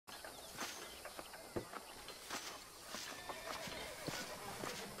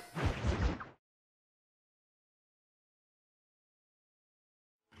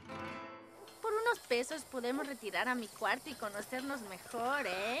pesos podemos retirar a mi cuarto y conocernos mejor,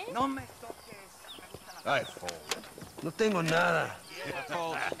 ¿eh? No me toques. Ay, Fold. No tengo nada.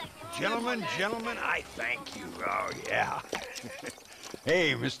 Gentlemen, I thank you. Oh, yeah.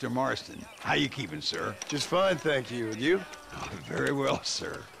 Hey, Mr. Marston. How you keeping, sir? Just fine, thank you. And you? Oh, very well,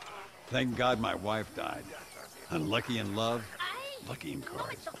 sir. Thank God my wife died. Unlucky in love, lucky in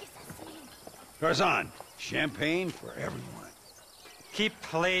cards. Tarzan, champagne for everyone. Keep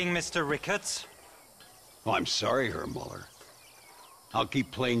playing, Mr. Ricketts. Oh, I'm sorry, Herr Muller. I'll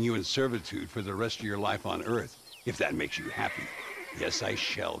keep playing you in servitude for the rest of your life on Earth, if that makes you happy. Yes, I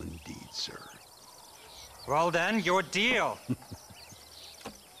shall indeed, sir. Well then, your deal.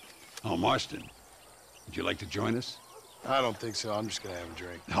 Oh, Marston, would you like to join us? I don't think so. I'm just gonna have a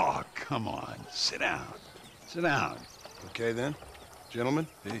drink. Oh, come on. Sit down. Sit down. Okay, then? Gentlemen?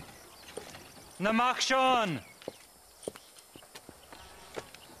 Hey. Na mach schon!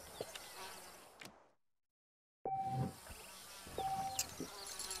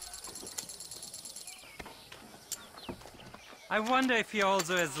 I wonder if you're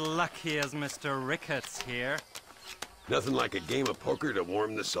also as lucky as Mr. Ricketts here. Nothing like a game of poker to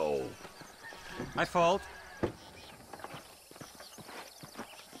warm the soul. My fault.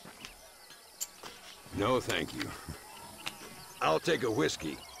 No, thank you. I'll take a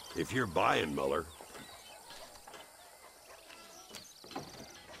whiskey, if you're buying, Muller.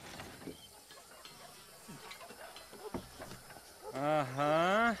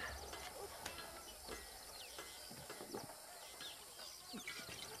 Uh-huh.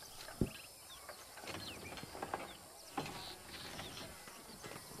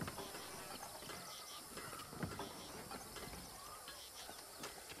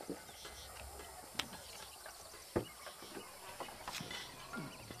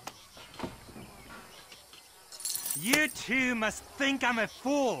 You two must think I'm a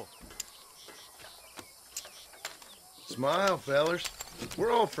fool. Smile, fellers.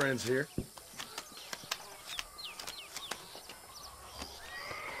 We're all friends here.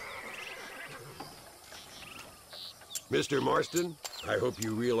 Mr. Marston, I hope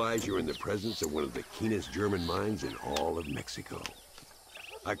you realize you're in the presence of one of the keenest German minds in all of Mexico.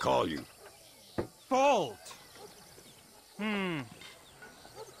 I call you. Fault.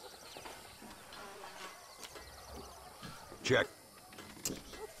 Check.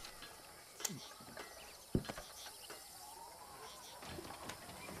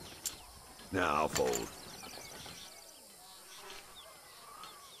 Now I'll fold.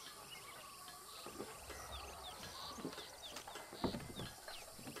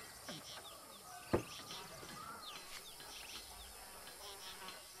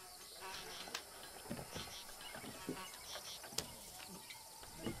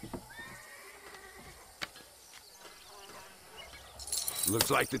 Looks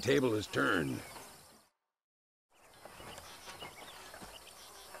like the table has turned.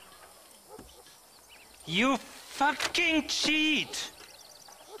 You fucking cheat!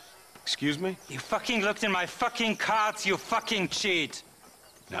 Excuse me? You fucking looked in my fucking cards, you fucking cheat!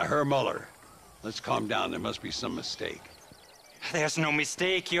 Now, Herr Muller, let's calm down. There must be some mistake. There's no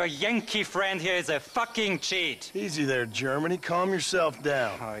mistake. Your Yankee friend here is a fucking cheat. Easy there, Germany. Calm yourself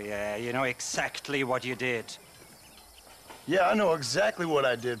down. Oh yeah, you know exactly what you did. Yeah, I know exactly what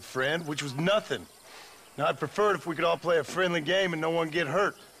I did, friend, which was nothing. Now, I'd prefer it if we could all play a friendly game and no one get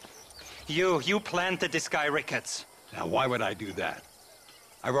hurt. You planted this guy Ricketts. Now, why would I do that?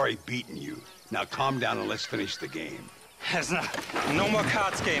 I've already beaten you. Now, calm down and let's finish the game. There's no more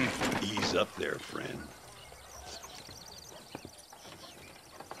cards game. Ease up there, friend.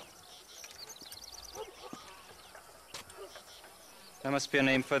 There must be a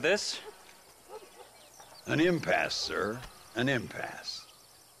name for this. An impasse, sir. An impasse.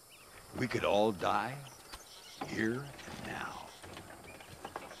 We could all die, here and now.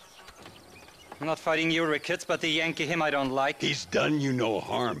 I'm not fighting you, Ricketts, but the Yankee him I don't like. He's done you no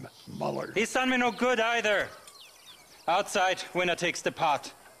harm, Muller. He's done me no good either. Outside, winner takes the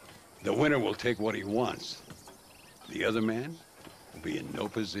pot. The winner will take what he wants. The other man will be in no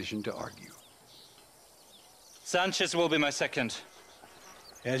position to argue. Sanchez will be my second.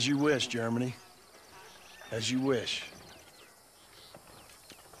 As you wish, Germany. As you wish.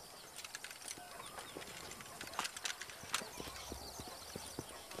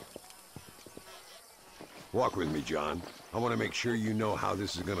 Walk with me, John. I want to make sure you know how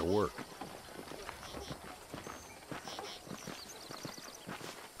this is going to work.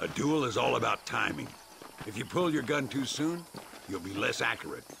 A duel is all about timing. If you pull your gun too soon, you'll be less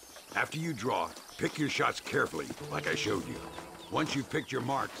accurate. After you draw, pick your shots carefully, like I showed you. Once you've picked your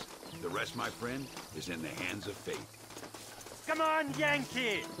marks, the rest, my friend, is in the hands of fate. Come on,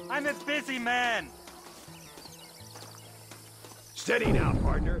 Yankee! I'm a busy man. Steady now,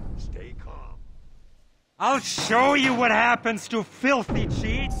 partner. Stay calm. I'll show you what happens to filthy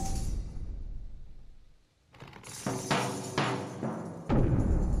cheats.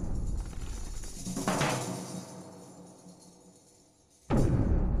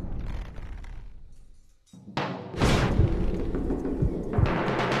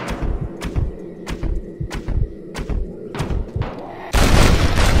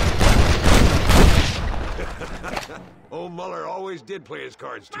 Old Muller always did play his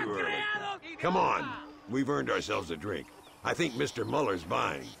cards too early. Come on. We've earned ourselves a drink. I think Mr. Muller's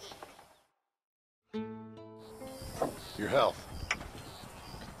buying. Your health.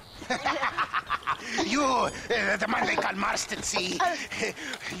 You, the man they call Marston, see?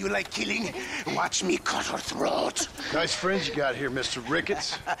 You like killing? Watch me cut her throat. Nice friends you got here, Mr.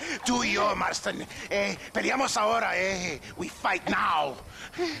 Ricketts. Tú y yo, Marston. Peleamos ahora, We fight now.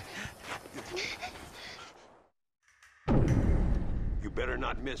 You better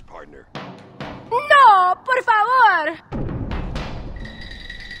not miss, partner. ¡No! ¡Por favor!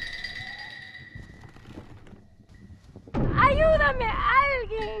 ¡Ayúdame,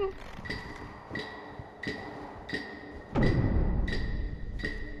 alguien!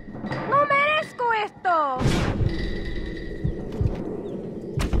 ¡No merezco esto!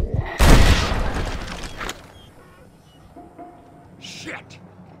 Shit!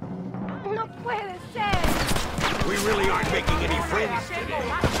 ¡No puede ser! We really aren't making any friends today.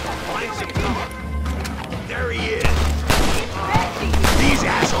 Find some cover. There he is. These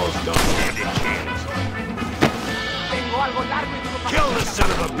assholes don't stand a chance. Kill the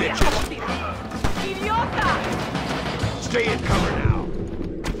son of a bitches. ¡Idiota! Stay in cover now.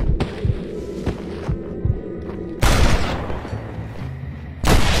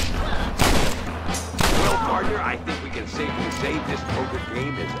 Well, partner, I think we can safely say this poker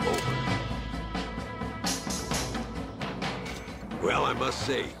game is over. Well, I must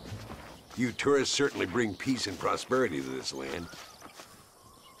say, you tourists certainly bring peace and prosperity to this land.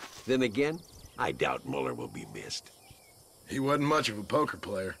 Then again, I doubt Muller will be missed. He wasn't much of a poker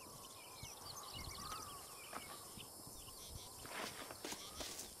player.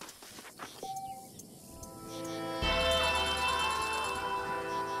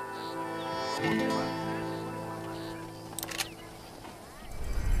 Come on,